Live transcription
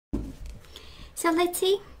So let's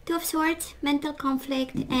see. Two of Swords, mental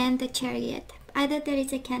conflict, and the Chariot. Either there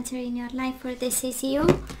is a Cancer in your life, or this is you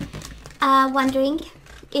wondering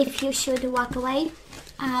if you should walk away,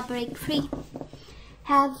 break free,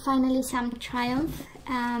 have finally some triumph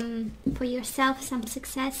for yourself, some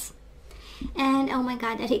success. And oh my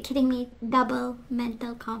god, are you kidding me? Double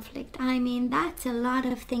mental conflict. I mean, that's a lot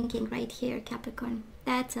of thinking right here, Capricorn.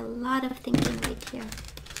 That's a lot of thinking right here.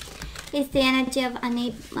 It's the energy of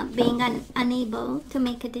being unable to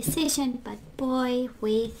make a decision, but boy,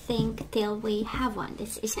 we think till we have one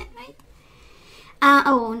decision, right?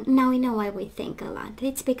 Oh, now we know why we think a lot.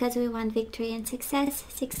 It's because we want victory and success.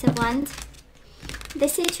 6 of Wands. The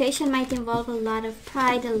situation might involve a lot of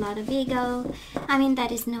pride, a lot of ego. I mean,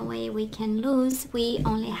 there is no way we can lose. We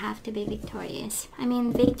only have to be victorious. I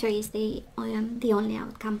mean, victory is the only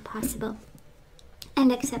outcome possible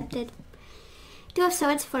and accepted. 2 of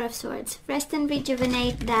Swords, 4 of Swords. Rest and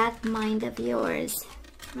rejuvenate that mind of yours,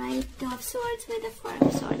 right? 2 of Swords with the 4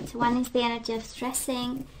 of Swords. One is the energy of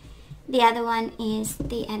stressing. The other one is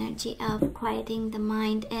the energy of quieting the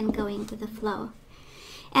mind and going to the flow.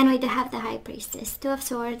 And we do have the High Priestess. 2 of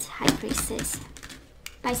Swords, High Priestess.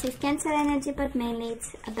 Pisces, Cancer energy, but mainly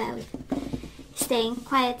it's about staying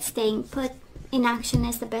quiet, staying put. Inaction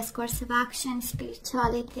is the best course of action.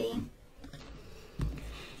 Spirituality.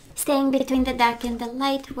 Staying between the dark and the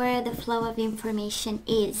light, where the flow of information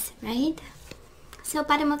is, right? So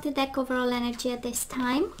bottom of the deck, overall energy at this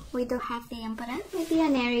time, we do have the Emperor, maybe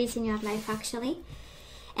an Aries in your life actually,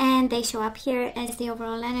 and they show up here as the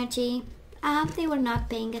overall energy. They were not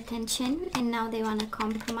paying attention and now they want to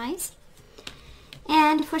compromise.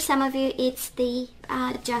 And for some of you, it's the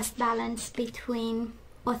just balance between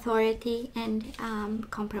authority and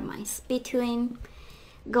compromise, between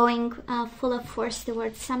going full of force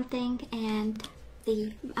towards something and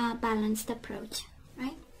the balanced approach,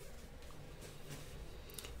 right?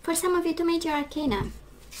 For some of you, 2 major arcana.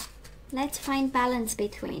 Let's find balance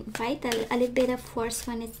between, right? A little bit of force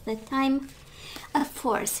when it's the time of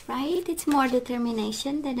force, right? It's more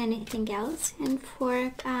determination than anything else, and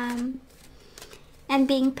for and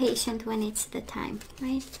being patient when it's the time,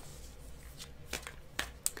 right?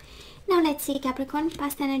 Now let's see, Capricorn,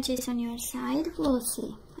 past energies on your side. We'll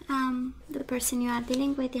see the person you are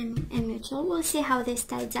dealing with in mutual. We'll see how this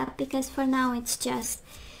ties up, because for now it's just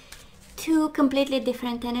 2 completely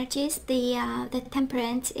different energies. The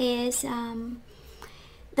Temperance is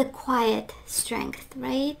the quiet strength,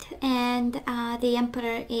 right? And the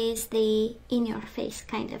Emperor is the in-your-face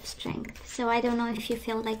kind of strength. So I don't know if you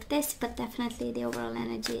feel like this, but definitely the overall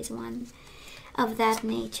energy is one of that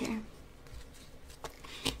nature.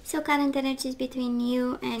 So current energies between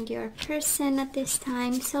you and your person at this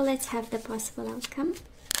time. So let's have the possible outcome.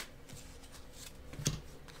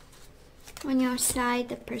 On your side,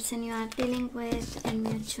 the person you are dealing with, and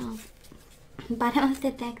mutual. Bottom of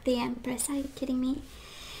the deck, the Empress. Are you kidding me?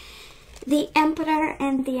 The Emperor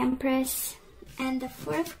and the Empress, and the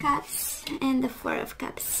 4 of Cups and the 4 of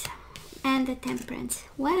Cups, and the Temperance.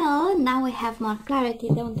 Well, now we have more clarity,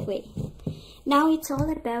 don't we? Now it's all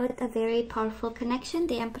about a very powerful connection,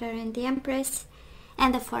 the Emperor and the Empress,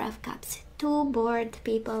 and the 4 of Cups. 2 bored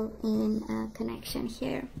people in a connection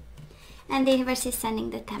here. And the universe is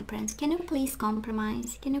sending the Temperance. Can you please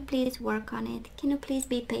compromise? Can you please work on it? Can you please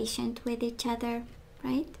be patient with each other,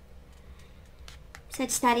 right?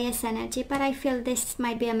 Sagittarius energy, but I feel this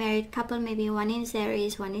might be a married couple. Maybe one is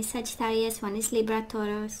Aries, one is Sagittarius, one is Libra,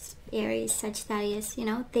 Taurus, Aries, Sagittarius. You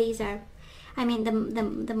know, these are, I mean,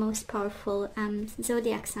 the most powerful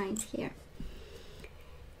zodiac signs here.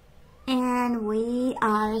 And we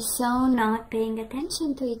are so not paying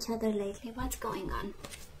attention to each other lately. What's going on?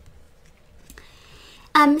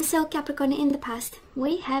 So Capricorn, in the past,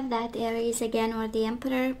 we have that Aries again, or the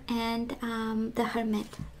Emperor, and the Hermit,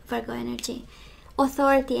 Virgo energy.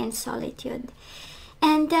 Authority and solitude.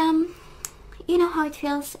 And you know how it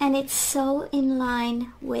feels, and it's so in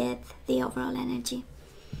line with the overall energy.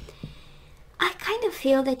 I kind of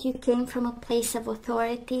feel that you came from a place of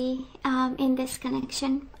authority in this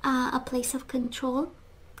connection, a place of control.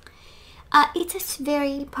 It's a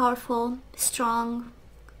very powerful, strong,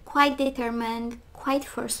 quite determined, quite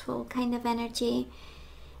forceful kind of energy,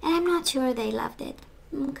 and I'm not sure they loved it.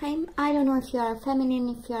 Okay, I don't know if you are a feminine,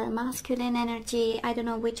 if you are a masculine energy. I don't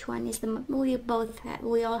know which one is the.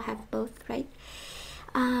 We all have both, right?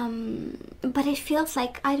 But it feels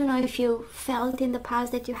like, I don't know if you felt in the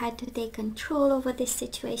past that you had to take control over this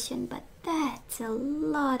situation, but that's a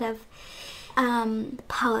lot of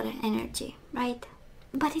power energy, right?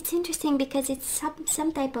 But it's interesting because it's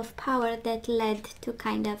some type of power that led to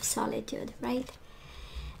kind of solitude, right?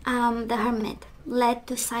 The Hermit. led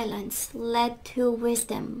to silence, led to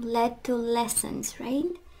wisdom, led to lessons, right?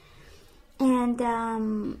 And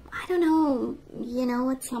I don't know, you know,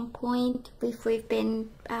 at some point, if we've been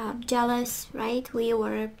jealous, right? We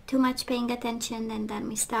were too much paying attention and then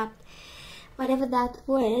we stopped. Whatever that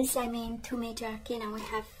was, I mean, two major arcana, we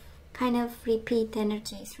have kind of repeat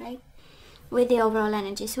energies, right? With the overall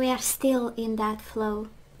energies. We are still in that flow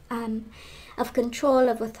of control,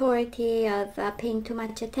 of authority, of paying too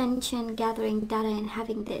much attention, gathering data and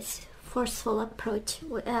having this forceful approach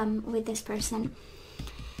with this person.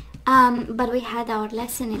 But we had our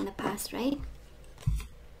lesson in the past, right?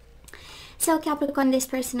 So Capricorn, this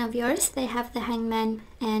person of yours, they have the Hangman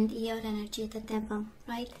and your energy, the Devil,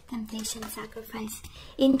 right? Temptation, sacrifice.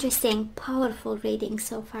 Interesting, powerful reading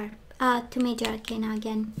so far. Two major arcana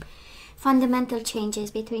again. Fundamental changes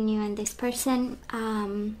between you and this person.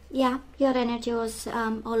 Yeah, your energy was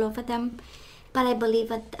all over them. But I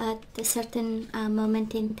believe at a certain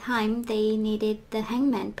moment in time, they needed the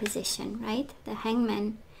Hangman position, right? The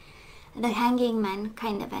Hangman, the hanging man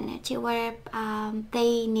kind of energy, where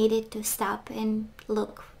they needed to stop and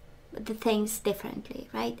look at the things differently,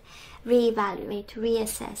 right? Reevaluate,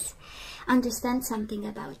 reassess, understand something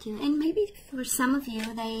about you. And maybe for some of you,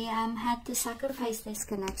 they had to sacrifice this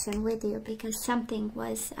connection with you because something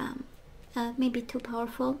was maybe too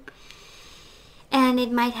powerful. And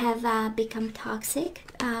it might have become toxic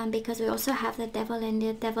because we also have the Devil, and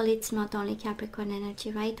the Devil, it's not only Capricorn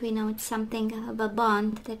energy, right? We know it's something of a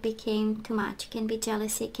bond that became too much. Can be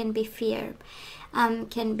jealousy, can be fear,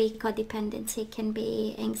 can be codependency, can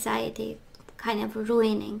be anxiety, kind of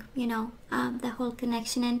ruining, you know, the whole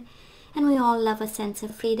connection. And we all love a sense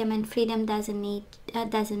of freedom, and freedom doesn't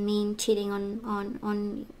mean cheating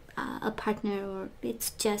on a partner, or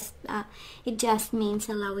it's just it just means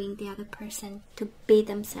allowing the other person to be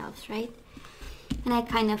themselves, right? And I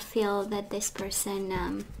kind of feel that this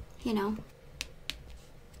person you know,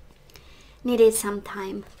 needed some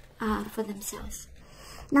time for themselves.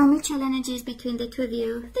 Now mutual energies between the two of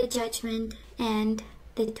you, the Judgment and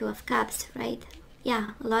the Two of Cups, right?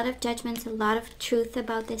 Yeah, a lot of judgments, a lot of truth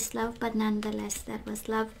about this love, but nonetheless that was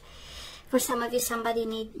love. For some of you, somebody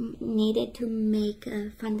needed to make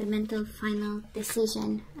a fundamental final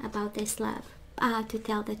decision about this love, to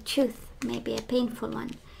tell the truth, maybe a painful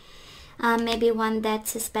one, maybe one that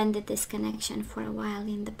suspended this connection for a while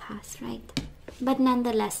in the past, right? But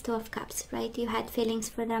nonetheless, Two of Cups, right? You had feelings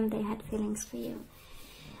for them, they had feelings for you.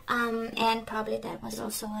 And probably that was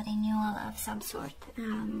also a renewal of some sort.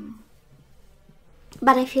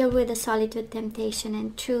 But I feel with the solitude, temptation,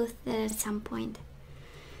 and truth that at some point,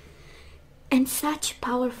 and such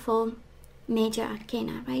powerful major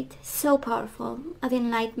arcana, right? So powerful, of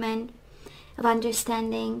enlightenment, of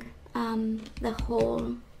understanding the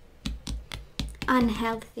whole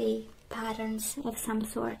unhealthy patterns of some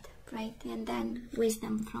sort, right? And then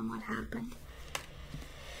wisdom from what happened.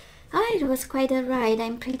 It was quite a ride.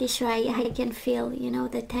 I'm pretty sure I can feel, you know,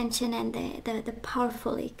 the tension and the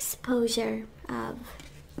powerful exposure of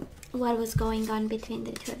what was going on between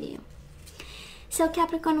the two of you. So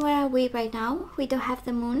Capricorn, where are we right now? We do have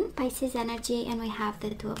the Moon, Pisces energy, and we have the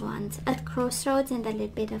Two of Wands. At crossroads and a little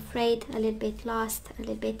bit afraid, a little bit lost, a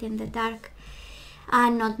little bit in the dark,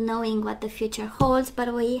 not knowing what the future holds,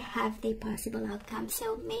 but we have the possible outcome.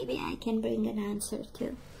 So maybe I can bring an answer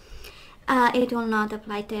too. It will not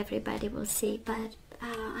apply to everybody, we'll see, but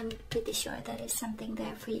I'm pretty sure there is something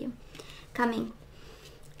there for you coming.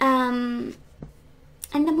 And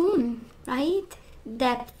the Moon, right?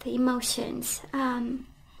 Depth, emotions, you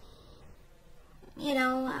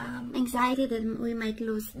know, anxiety that we might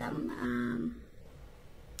lose them,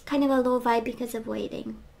 kind of a low vibe because of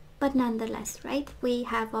waiting, but nonetheless, right? We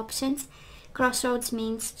have options. Crossroads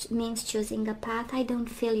means choosing a path. I don't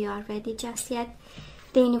feel you are ready just yet.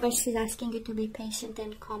 The universe is asking you to be patient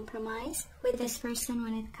and compromise with this person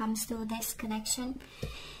when it comes to this connection.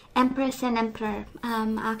 Empress and Emperor,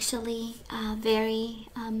 actually very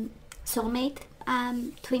soulmate,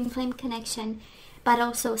 twin flame connection, but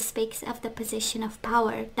also speaks of the position of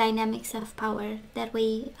power, dynamics of power that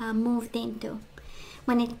we moved into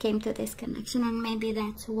when it came to this connection. And maybe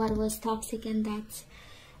that's what was toxic, and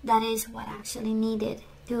that is what actually needed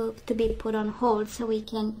to be put on hold, so we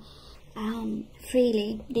can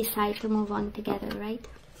freely decide to move on together, right?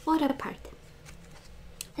 Or apart.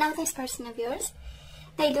 Now this person of yours,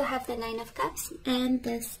 they do have the Nine of Cups and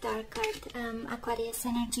the Star card, Aquarius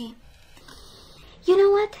energy. You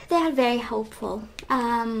know what? They are very hopeful.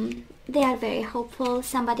 They are very hopeful.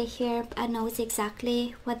 Somebody here knows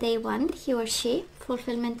exactly what they want, he or she.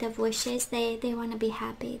 Fulfillment of wishes. They want to be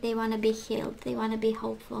happy. They want to be healed. They want to be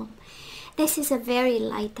hopeful. This is a very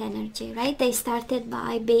light energy, right? They started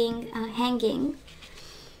by being hanging,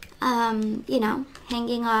 you know,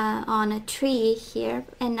 hanging on a tree here,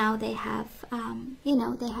 and now they have, you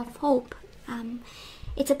know, they have hope.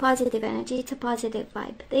 It's a positive energy, it's a positive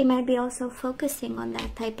vibe. They might be also focusing on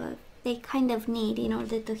that type of, they kind of need in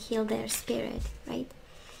order to heal their spirit, right?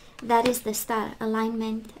 That is the star,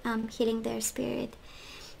 alignment, healing their spirit.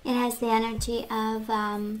 It has the energy of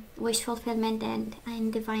wish fulfillment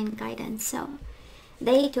and divine guidance. So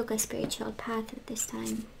they took a spiritual path at this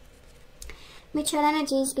time. Mutual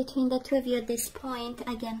energies between the two of you at this point,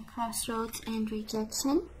 again, crossroads and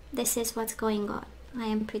rejection. This is what's going on, I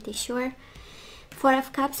am pretty sure. Four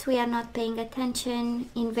of Cups, we are not paying attention,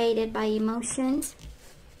 invaded by emotions.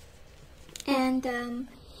 And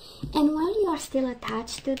while you are still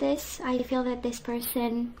attached to this, I feel that this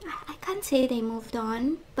person, I can't say they moved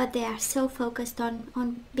on, but they are so focused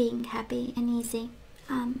on being happy and easy.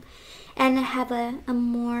 And have a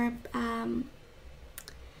more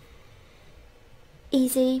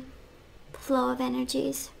easy flow of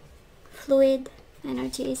energies, fluid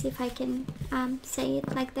energies, if I can say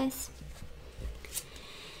it like this.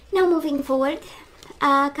 Now moving forward,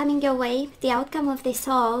 coming your way, the outcome of this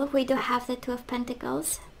all, we do have the Two of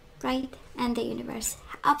Pentacles, right? And the universe.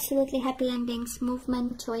 Absolutely happy endings,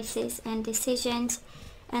 movement, choices, and decisions,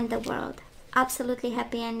 and the world. Absolutely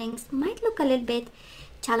happy endings. Might look a little bit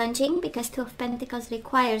challenging because Two of Pentacles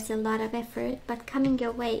requires a lot of effort, but coming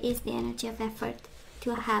your way is the energy of effort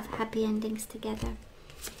to have happy endings together.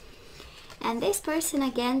 And this person,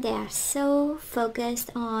 again, they are so focused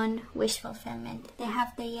on wish fulfillment. They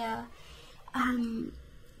have the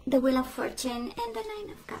Wheel of Fortune and the Nine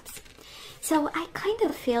of Cups. So I kind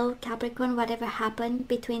of feel, Capricorn, whatever happened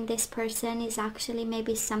between this person is actually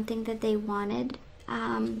maybe something that they wanted.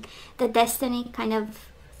 The destiny kind of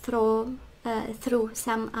threw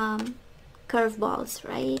some curveballs,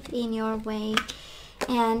 right, in your way.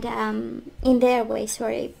 And in their way,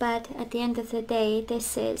 sorry. But at the end of the day,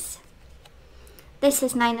 this is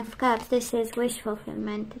Nine of Cups, this is wish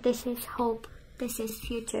fulfillment, this is hope, this is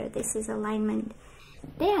future, this is alignment.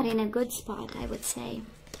 They are in a good spot, I would say.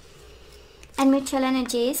 And mutual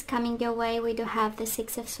energies coming your way, we do have the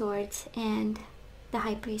Six of Swords and the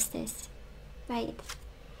High Priestess, right?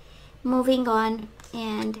 Moving on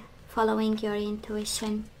and following your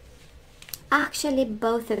intuition. Actually,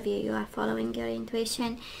 both of you are following your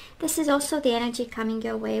intuition. This is also the energy coming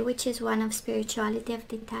your way, which is one of spirituality, of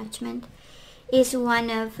detachment. Is one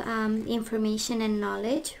of information and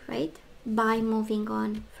knowledge, right? By moving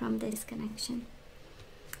on from this connection.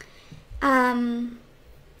 I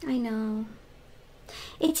know.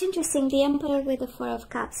 It's interesting, the Emperor with the Four of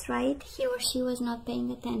Cups, right? He or she was not paying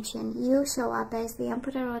attention. You show up as the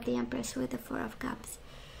Emperor or the Empress with the Four of Cups.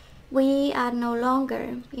 We are no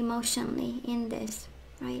longer emotionally in this,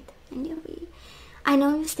 right? And I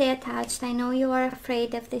know you stay attached, I know you are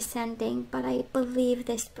afraid of this ending, but I believe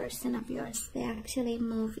this person of yours, they actually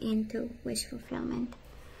move into wish fulfillment.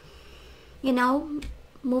 You know,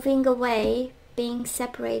 moving away, being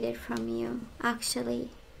separated from you,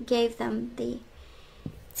 actually gave them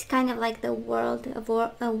it's kind of like a world of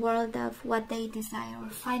what they desire, or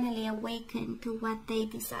finally awaken to what they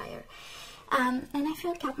desire. And I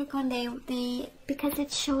feel, Capricorn, they because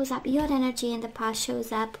it shows up, your energy in the past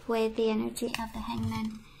shows up with the energy of the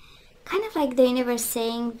Hangman. Kind of like the universe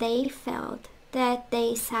saying they felt that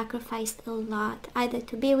they sacrificed a lot, either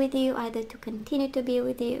to be with you, either to continue to be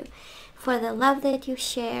with you, for the love that you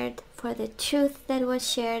shared, for the truth that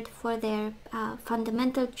was shared, for their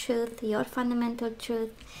fundamental truth, your fundamental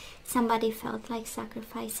truth. Somebody felt like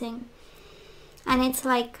sacrificing. And it's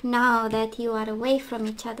like now that you are away from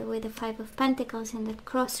each other with the Five of Pentacles and the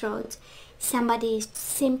crossroads, somebody is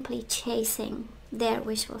simply chasing their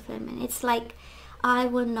wish fulfillment. It's like, I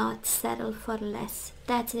will not settle for less.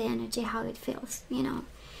 That's the energy, how it feels, you know.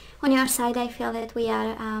 On your side, I feel that we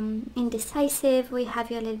are indecisive. We have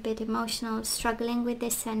you a little bit emotional, struggling with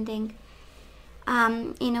this ending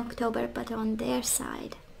in October. But on their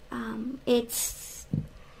side, it's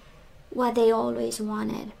what they always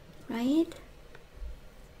wanted, right?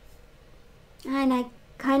 And I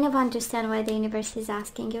kind of understand why the universe is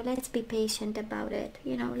asking you, let's be patient about it.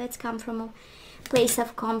 You know, let's come from a place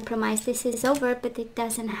of compromise. This is over, but it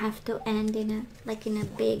doesn't have to end in a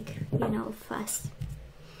big, you know, fuss.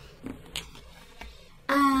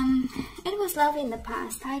 It was love in the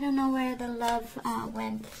past. I don't know where the love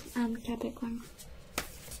went, Capricorn.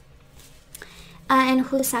 And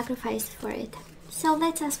who sacrificed for it. So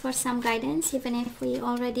let's ask for some guidance, even if we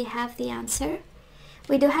already have the answer.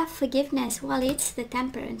 We do have forgiveness. Well, it's the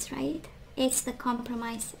temperance, right? It's the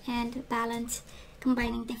compromise and balance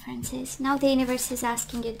combining differences. Now the universe is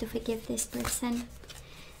asking you to forgive this person,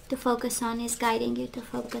 to focus on, is guiding you to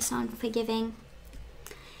focus on forgiving.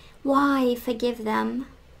 Why forgive them?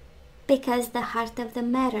 Because the heart of the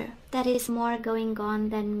matter, there is more going on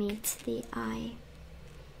than meets the eye,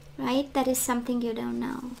 right? That is something you don't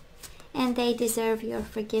know, and they deserve your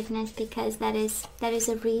forgiveness, because there is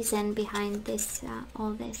a reason behind this,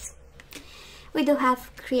 all this. We do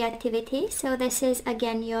have creativity, so this is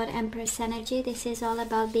again your Empress energy. This is all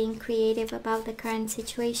about being creative about the current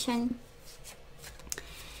situation.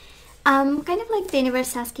 Kind of like the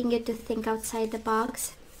universe asking you to think outside the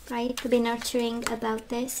box, right? To be nurturing about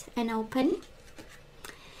this and open.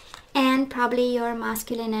 And probably your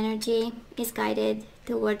masculine energy is guided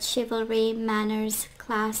towards chivalry, manners,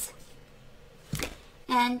 class,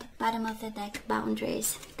 and bottom of the deck,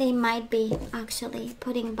 boundaries. They might be actually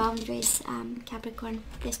putting boundaries, Capricorn,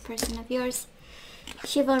 this person of yours.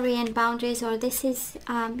 Chivalry and boundaries, or this is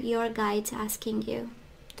your guides asking you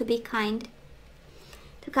to be kind,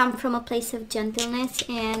 to come from a place of gentleness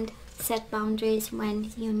and set boundaries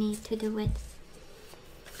when you need to do it.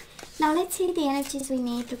 Now let's see the energies we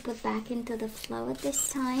need to put back into the flow at this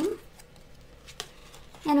time.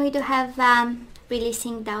 And we do have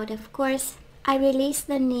releasing doubt, of course. I release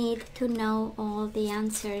the need to know all the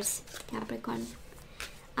answers, Capricorn.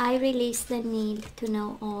 I release the need to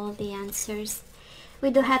know all the answers.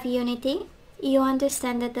 We do have unity. You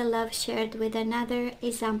understand that the love shared with another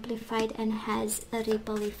is amplified and has a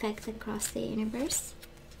ripple effect across the universe.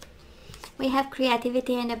 We have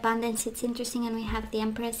creativity and abundance. It's interesting. And we have the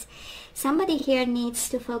Empress. Somebody here needs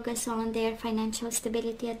to focus on their financial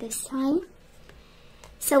stability at this time.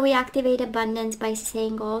 So we activate abundance by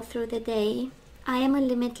saying all through the day, I am a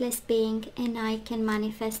limitless being and I can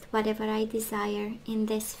manifest whatever I desire in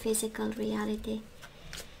this physical reality.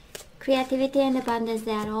 Creativity and abundance,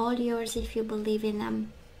 they are all yours if you believe in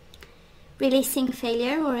them. Releasing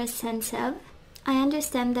failure, or a sense of, I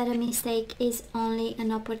understand that a mistake is only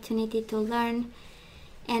an opportunity to learn,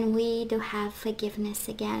 and we do have forgiveness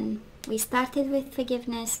again. We started with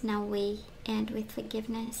forgiveness, now we end with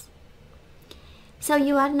forgiveness. So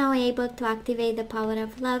you are now able to activate the power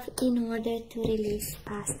of love in order to release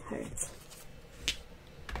past hurts.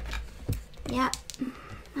 Yeah,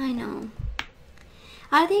 I know.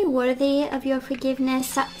 Are they worthy of your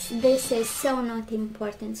forgiveness? This is so not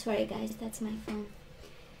important. Sorry guys, that's my phone.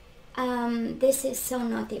 This is so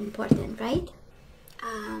not important, right?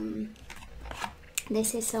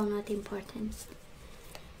 This is so not important.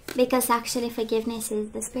 Because actually forgiveness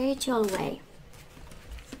is the spiritual way.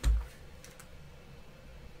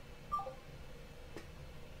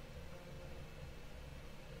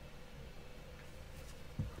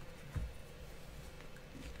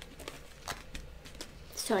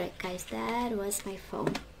 Sorry guys, that was my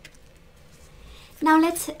phone. Now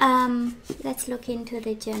let's look into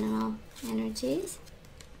the general energies.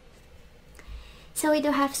 So we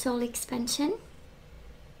do have soul expansion.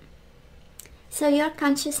 So your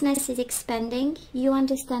consciousness is expanding. You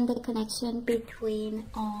understand the connection between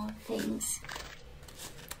all things.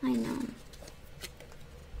 I know.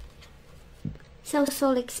 So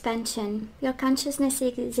soul expansion. Your consciousness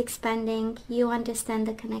is expanding. You understand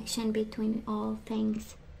the connection between all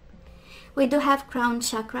things. We do have crown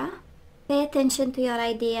chakra. Pay attention to your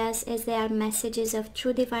ideas, as they are messages of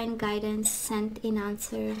true divine guidance sent in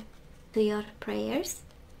answer to your prayers.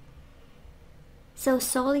 So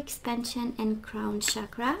soul expansion and crown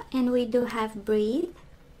chakra. And we do have breathe.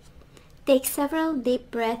 Take several deep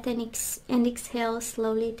breaths and exhale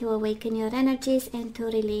slowly to awaken your energies and to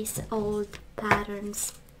release old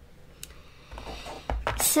patterns.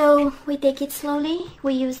 So we take it slowly.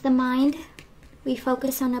 We use the mind. We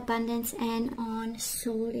focus on abundance and on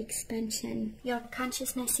soul expansion. Your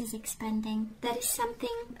consciousness is expanding. That is something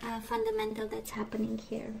fundamental that's happening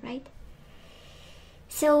here, right?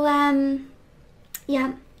 So,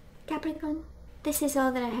 yeah, Capricorn, this is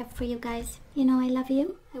all that I have for you guys. You know I love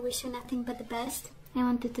you. I wish you nothing but the best. I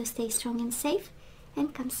want you to stay strong and safe.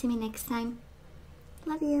 And come see me next time.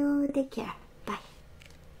 Love you. Take care.